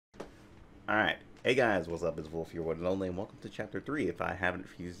Alright. Hey guys, what's up? It's Volf, your one and only, and welcome to Chapter 3 if I haven't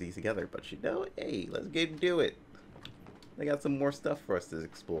fused these together. But you know, hey, let's get into it. They got some more stuff for us to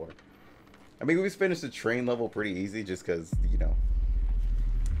explore. I mean, we just finished the train level pretty easy just because, you know,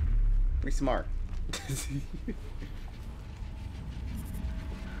 pretty smart.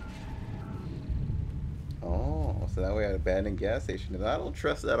 Oh, so now we're at an abandoned gas station, and I don't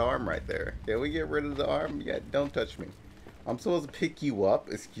trust that arm right there. Can we get rid of the arm? Yeah, don't touch me. I'm supposed to pick you up?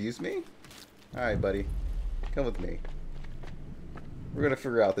 Excuse me? Alright, buddy. Come with me. We're gonna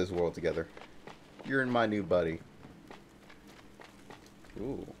figure out this world together. You're my new buddy.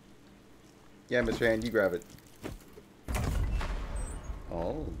 Ooh. Yeah, Mr. Hand, you grab it.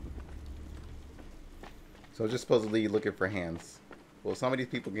 Oh. So just supposedly looking for hands. Well, some of these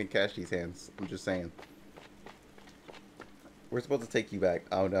people can catch these hands. I'm just saying. We're supposed to take you back.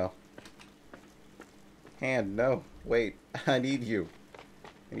 Oh, no. Hand, no. Wait. I need you.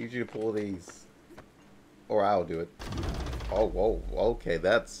 I need you to pull these. Or I'll do it. Oh, whoa. Okay,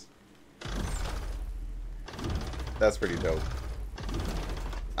 that's pretty dope.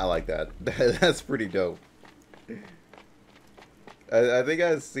 I like that. That's pretty dope. I think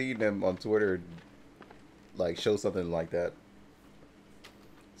I've seen him on Twitter, like, show something like that.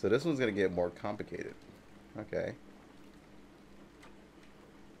 So this one's going to get more complicated. Okay.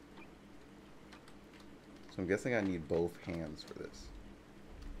 So I'm guessing I need both hands for this.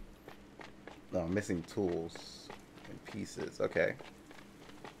 No, I'm missing tools and pieces. Okay.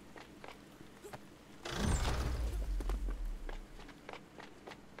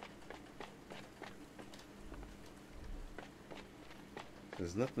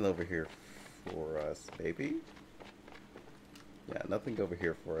 There's nothing over here for us, baby. Yeah, nothing over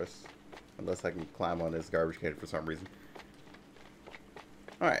here for us. Unless I can climb on this garbage can for some reason.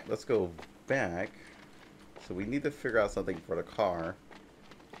 Alright, let's go back. So we need to figure out something for the car.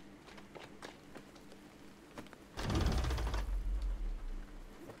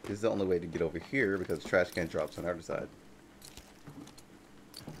 This is the only way to get over here because the trash can drops on the other side.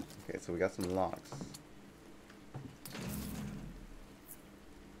 Okay, so we got some locks.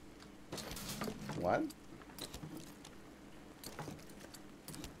 What?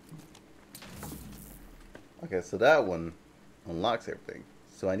 Okay, so that one unlocks everything.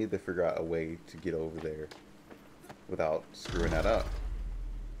 So I need to figure out a way to get over there without screwing that up.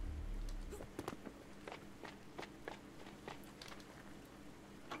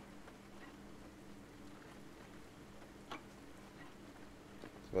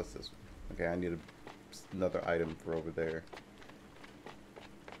 So what's this one? Okay, I need another item for over there.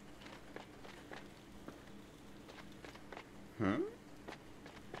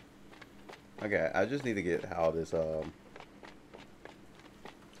 Okay, I just need to get how this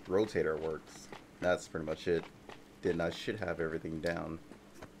rotator works. That's pretty much it. Then I should have everything down.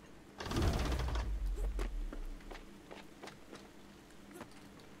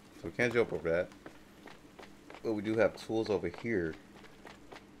 So we can't jump over that. But we do have tools over here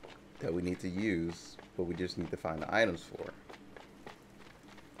that we need to use, but we just need to find the items for.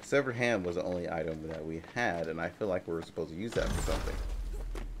 Severed hand was the only item that we had, and I feel like we were supposed to use that for something.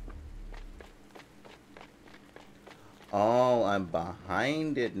 Oh, I'm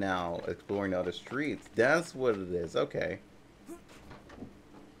behind it now, exploring other streets. That's what it is. Okay.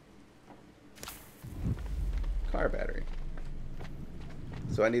 Car battery.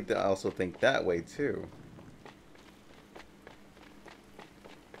 So I need to also think that way, too.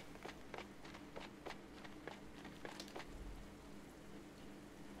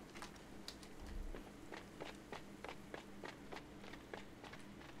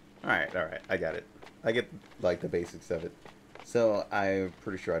 Alright, I got it. I get, like, the basics of it. So, I'm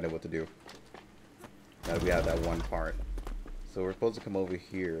pretty sure I know what to do. Now that we have that one part. So, we're supposed to come over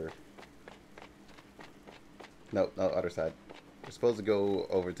here. No, other side. We're supposed to go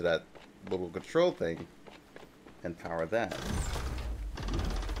over to that little control thing and power that.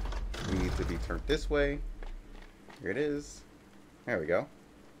 We need to be turned this way. Here it is. There we go.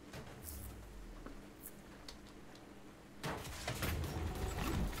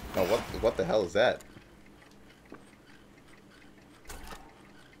 Oh, what the hell is that?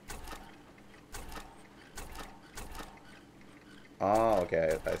 Oh,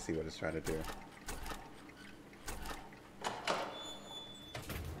 okay. I see what it's trying to do.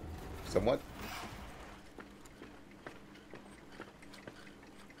 Somewhat.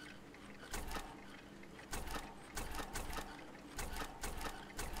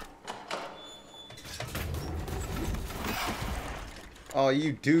 Oh,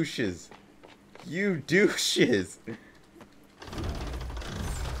 you douches. You douches.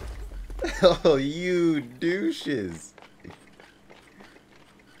 Oh, you douches.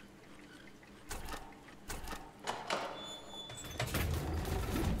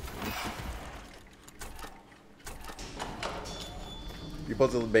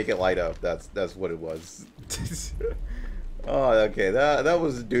 supposed to make it light up. That's what it was. Oh, okay. That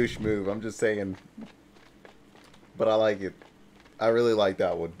was a douche move. I'm just saying. But I like it. I really like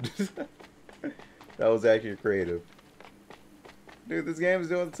that one. That was actually creative. Dude, this game is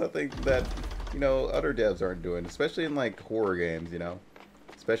doing something that, you know, other devs aren't doing. Especially in, like, horror games, you know?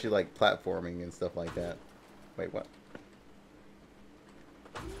 Especially, like, platforming and stuff like that. Wait, what?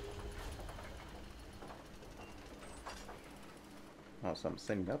 Oh, so I'm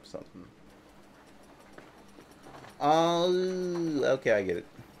setting up something. Oh, okay, I get it.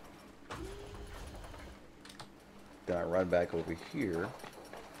 Then I run back over here.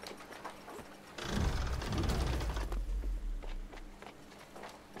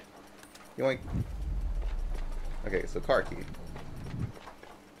 Yoink. Okay, so car key.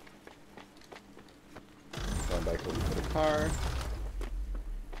 Run back over to the car.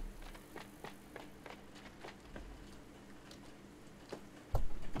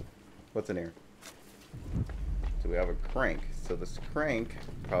 What's in here? So we have a crank. So this crank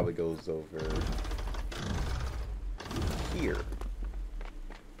probably goes over here.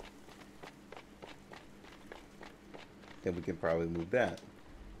 Then we can probably move that.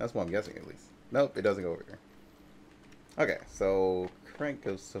 That's what I'm guessing, at least. Nope, it doesn't go over here. Okay, so crank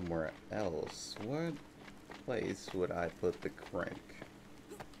goes somewhere else. What place would I put the crank?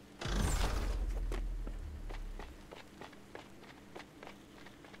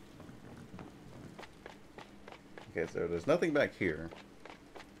 Okay, so there's nothing back here.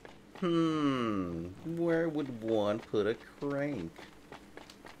 Where would one put a crank?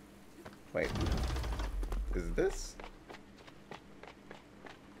 Wait, is it this?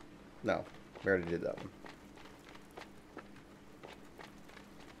 No, we already did that one.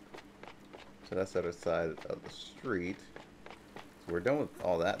 So that's the other side of the street. So we're done with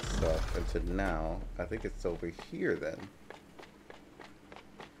all that stuff until now. I think it's over here then.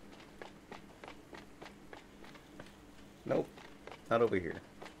 Nope, not over here.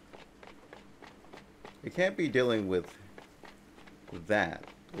 We can't be dealing with that,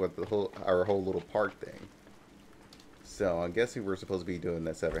 with the our whole little park thing. So I'm guessing we're supposed to be doing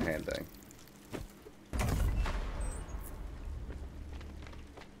that sever hand thing.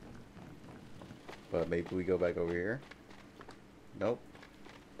 But maybe we go back over here. Nope.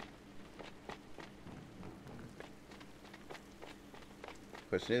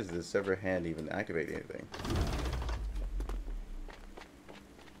 Question is, does sever hand even activate anything?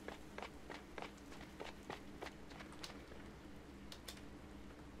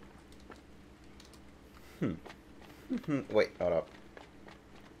 Wait, hold up.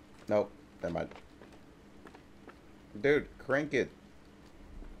 Nope, never mind. Dude, crank it.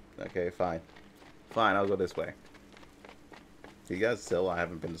 Okay, fine. Fine, I'll go this way. You guys still? I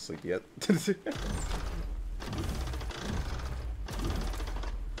haven't been to sleep yet. We're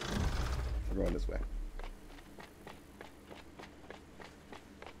going this way.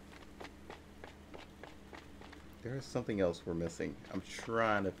 There is something else we're missing. I'm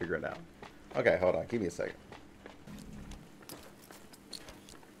trying to figure it out. Okay, hold on. Give me a second.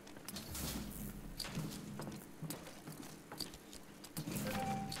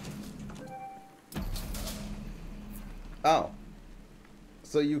 Oh.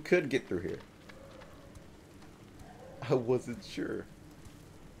 So you could get through here. I wasn't sure.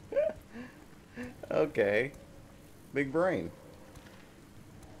 Okay. Big brain.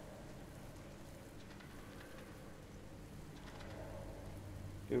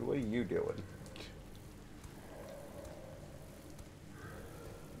 Dude, what are you doing?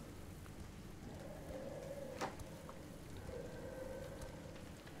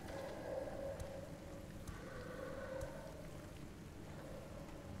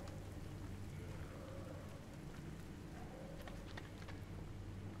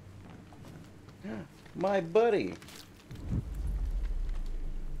 My buddy.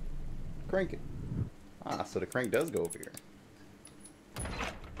 Crank it. Ah, so the crank does go over here.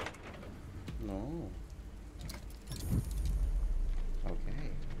 No. Okay.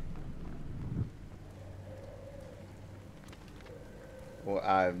 Well,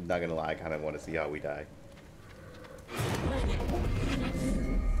 I'm not gonna lie, I kind of want to see how we die.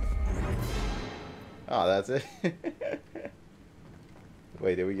 Oh, that's it?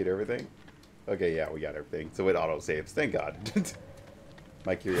 Wait, did we get everything? Okay, yeah, we got everything. So it auto-saves. Thank God.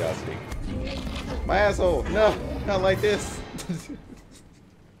 My curiosity. My asshole! No! Not like this!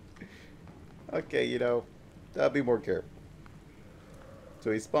 Okay, you know, I'll be more careful.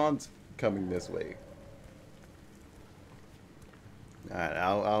 So he spawns coming this way. Alright,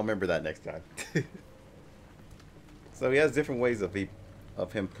 I'll remember that next time. So he has different ways of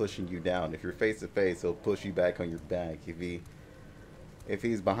him pushing you down. If you're face to face, he'll push you back on your back. If he If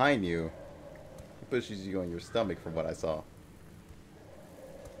he's behind you, he pushes you on your stomach from what I saw.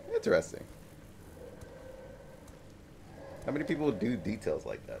 Interesting. How many people do details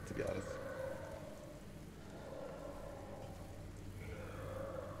like that, to be honest?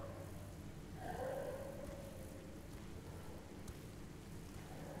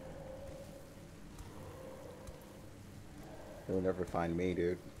 You'll never find me,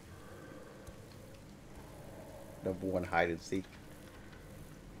 dude. #1 hide and seek.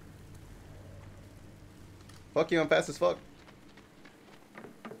 Fuck you, I'm fast as fuck.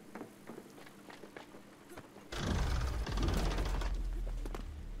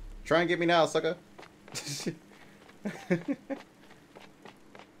 Try and get me now, sucker.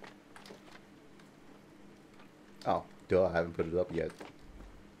 Oh, duh, I haven't put it up yet.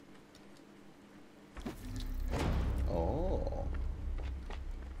 Oh.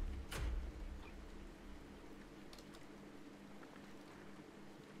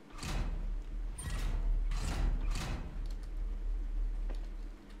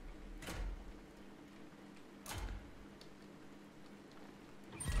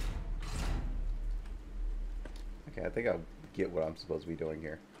 Okay, I think I'll get what I'm supposed to be doing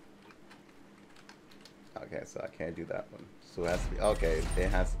here. Okay, so I can't do that one. So it has to be, okay, it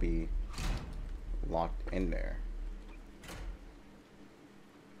has to be locked in there.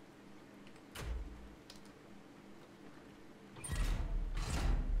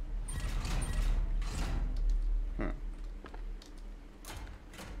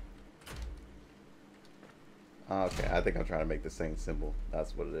 Okay, I think I'm trying to make the same symbol.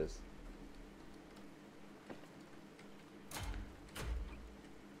 That's what it is.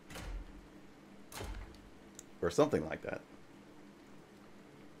 Or something like that.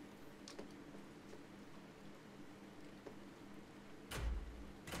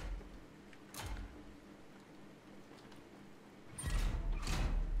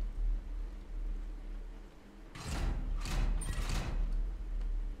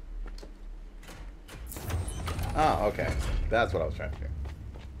 Oh, okay. That's what I was trying to do.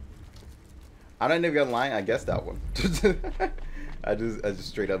 I'm not even gonna lie, I guessed that one. I just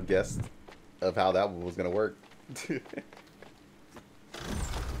straight up guessed of how that one was gonna work.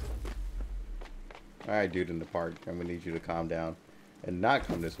 Alright, dude in the park, I'm gonna need you to calm down and not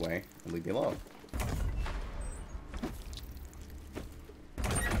come this way and leave me alone.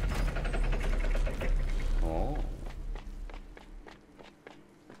 Oh.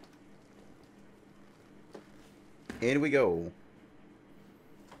 In we go.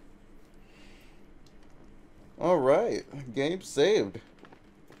 Alright, game saved.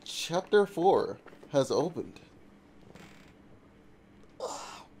 Chapter 4 has opened.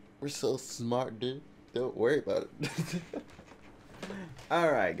 We're so smart, dude. Don't worry about it.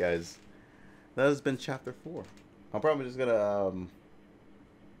 Alright, guys. That has been chapter 4. I'm probably just gonna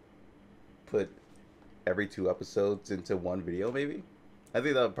put every 2 episodes into one video, maybe? I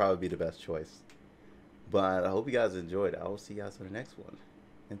think that would probably be the best choice. But I hope you guys enjoyed. I will see you guys for the next one.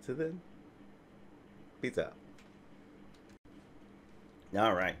 Until then, peace out.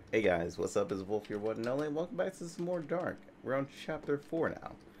 Alright. Hey guys, what's up? It's Volf, your one and only. Welcome back to some more Dark. We're on chapter 4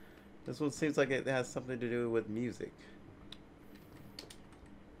 now. This one seems like it has something to do with music.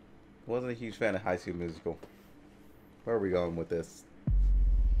 Wasn't a huge fan of High School Musical. Where are we going with this?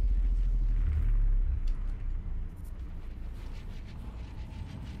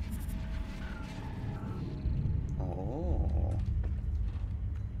 Oh.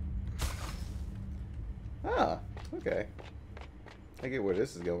 Ah, okay. I get where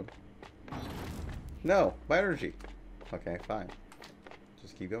this is going. No, my energy. Okay, fine.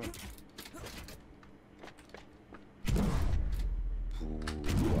 Just keep going.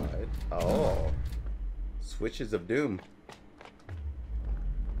 What? Oh. Switches of Doom.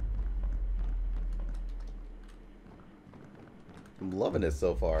 I'm loving it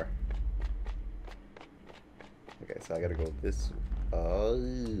so far. Okay, so I gotta go this. Oh,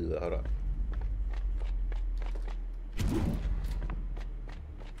 hold on.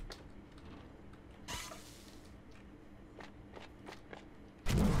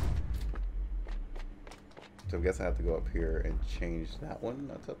 So I guess I have to go up here and change that one.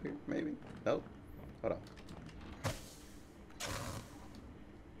 That's up here, maybe? Nope. Hold on.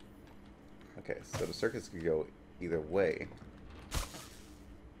 Okay, so the circuits could go either way.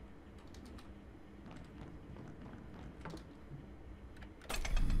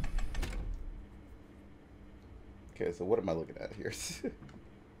 Okay, so what am I looking at here?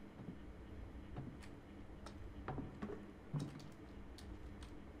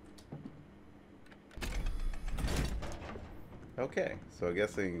 Okay, so I'm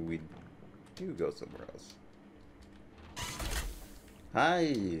guessing we do go somewhere else.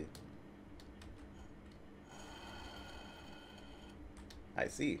 Hi. I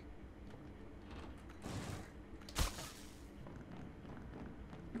see.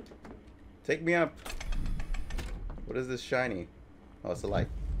 Take me up. What is this shiny? Oh, it's a light.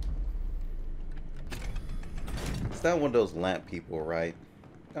 It's not one of those lamp people, right?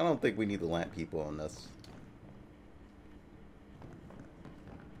 I don't think we need the lamp people on this.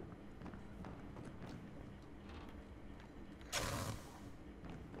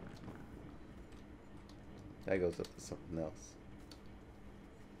 That goes up to something else.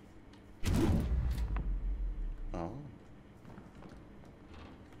 Oh.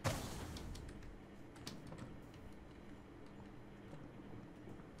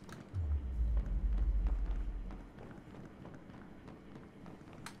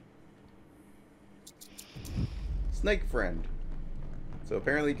 Snake friend. So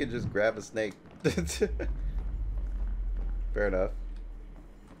apparently you can just grab a snake. Fair enough.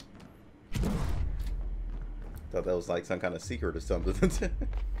 Thought that was like some kind of secret or something.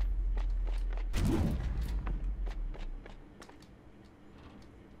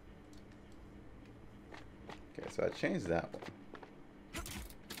 Okay, so I changed that one.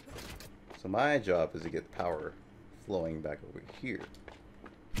 So my job is to get power flowing back over here.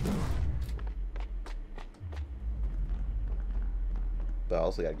 But I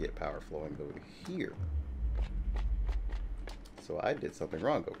also got to get power flowing over here. So I did something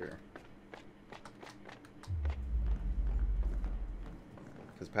wrong over here.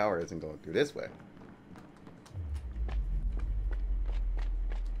 Because power isn't going through this way.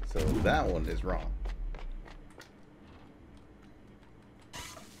 So that one is wrong.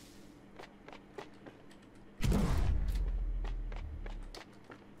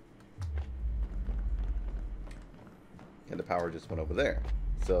 And the power just went over there.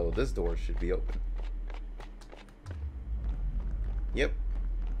 So this door should be open. Yep.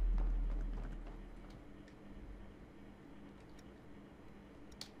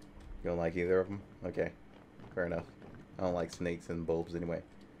 You don't like either of them? Okay. Fair enough. I don't like snakes and bulbs anyway.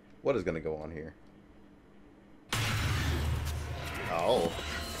 What is going to go on here? Oh.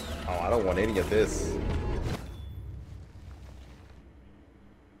 Oh, I don't want any of this.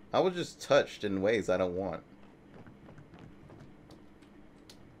 I was just touched in ways I don't want.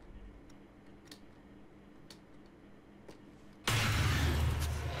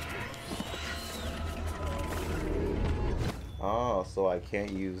 Oh, so I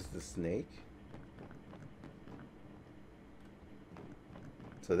can't use the snake?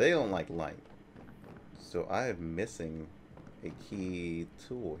 So they don't like light. So I am missing a key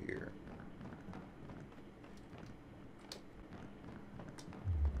tool here.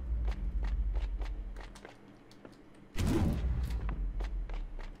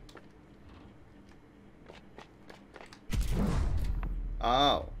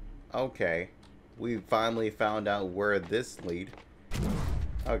 Oh, okay. We finally found out where this lead.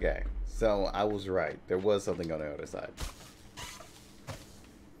 Okay, so I was right. There was something on the other side.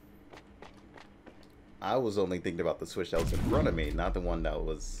 I was only thinking about the switch that was in front of me, not the one that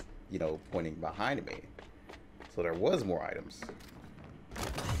was, you know, pointing behind me. So there was more items.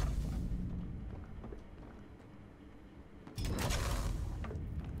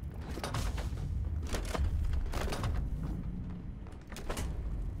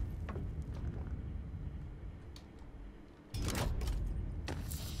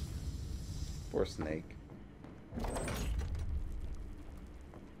 Poor snake.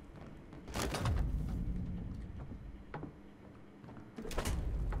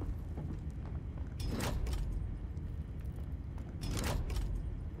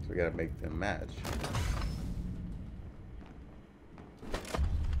 So we gotta make them match.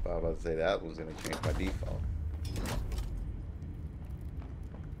 But I was about to say that was gonna change by default.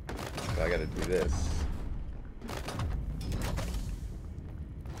 So I gotta do this.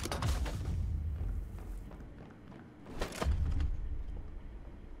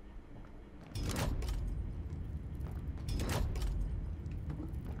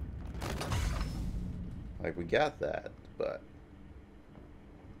 Like, we got that, but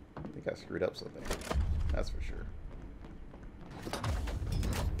I think I screwed up something. That's for sure.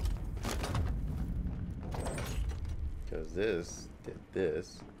 Because this did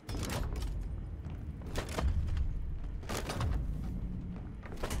this.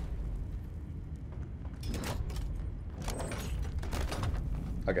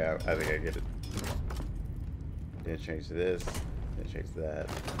 Okay, I think I get it. Didn't change this, didn't change that.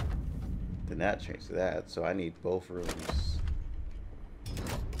 Then that changed to that, so I need both rooms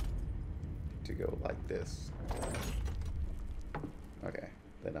to go like this. Okay,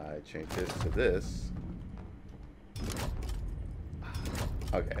 then I change this to this.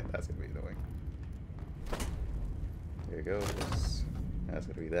 Okay, that's gonna be annoying. There it goes. That's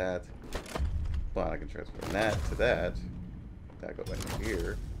gonna be that. Well, I can transfer that to that. That goes back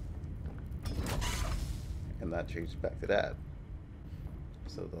here. And that changes back to that.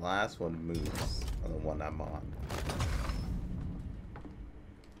 So the last one moves on the one I'm on.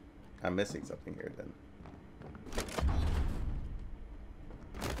 I'm missing something here then.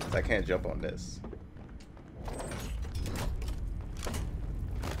 I can't jump on this.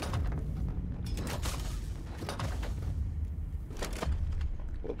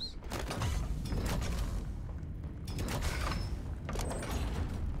 Whoops.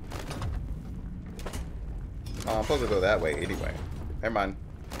 Oh, I'm supposed to go that way anyway. Never mind.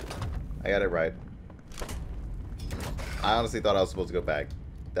 I got it right. I honestly thought I was supposed to go back.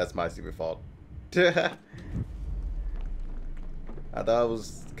 That's my stupid fault. I thought I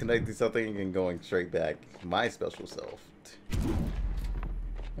was connecting something and going straight back. My special self.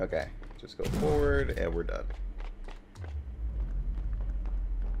 Okay. Just go forward and we're done.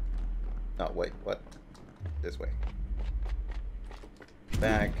 Oh, wait. What? This way.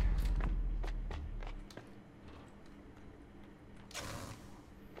 Back.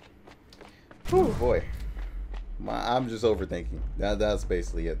 Oh boy. I'm just overthinking. That's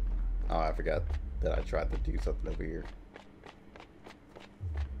basically it. Oh, I forgot that I tried to do something over here.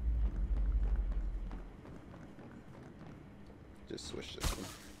 Just switch this one.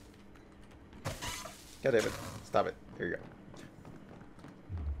 God damn it. Stop it. There you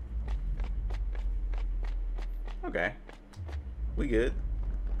go. Okay. We good.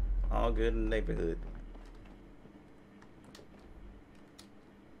 All good in the neighborhood.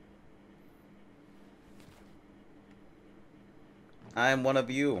 I am one of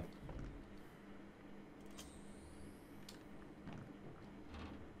you.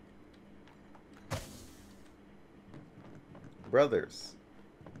 Brothers.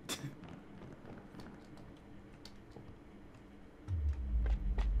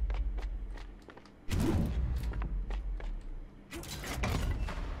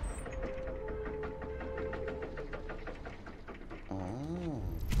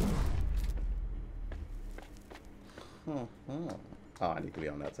 Oh, I need to be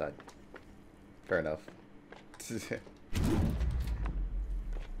on that side. Fair enough.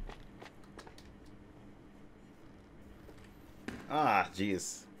 Ah,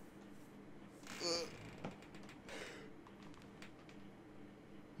 jeez.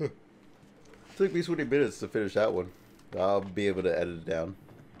 Took me 20 minutes to finish that one. I'll be able to edit it down.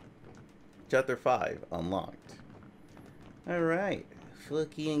 Chapter 5 unlocked. Alright.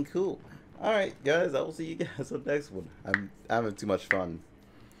 Fucking cool. Alright, guys, I will see you guys on the next one. I'm having too much fun.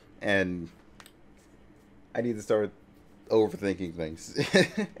 And I need to start overthinking things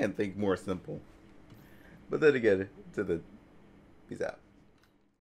and think more simple. But then again, peace out.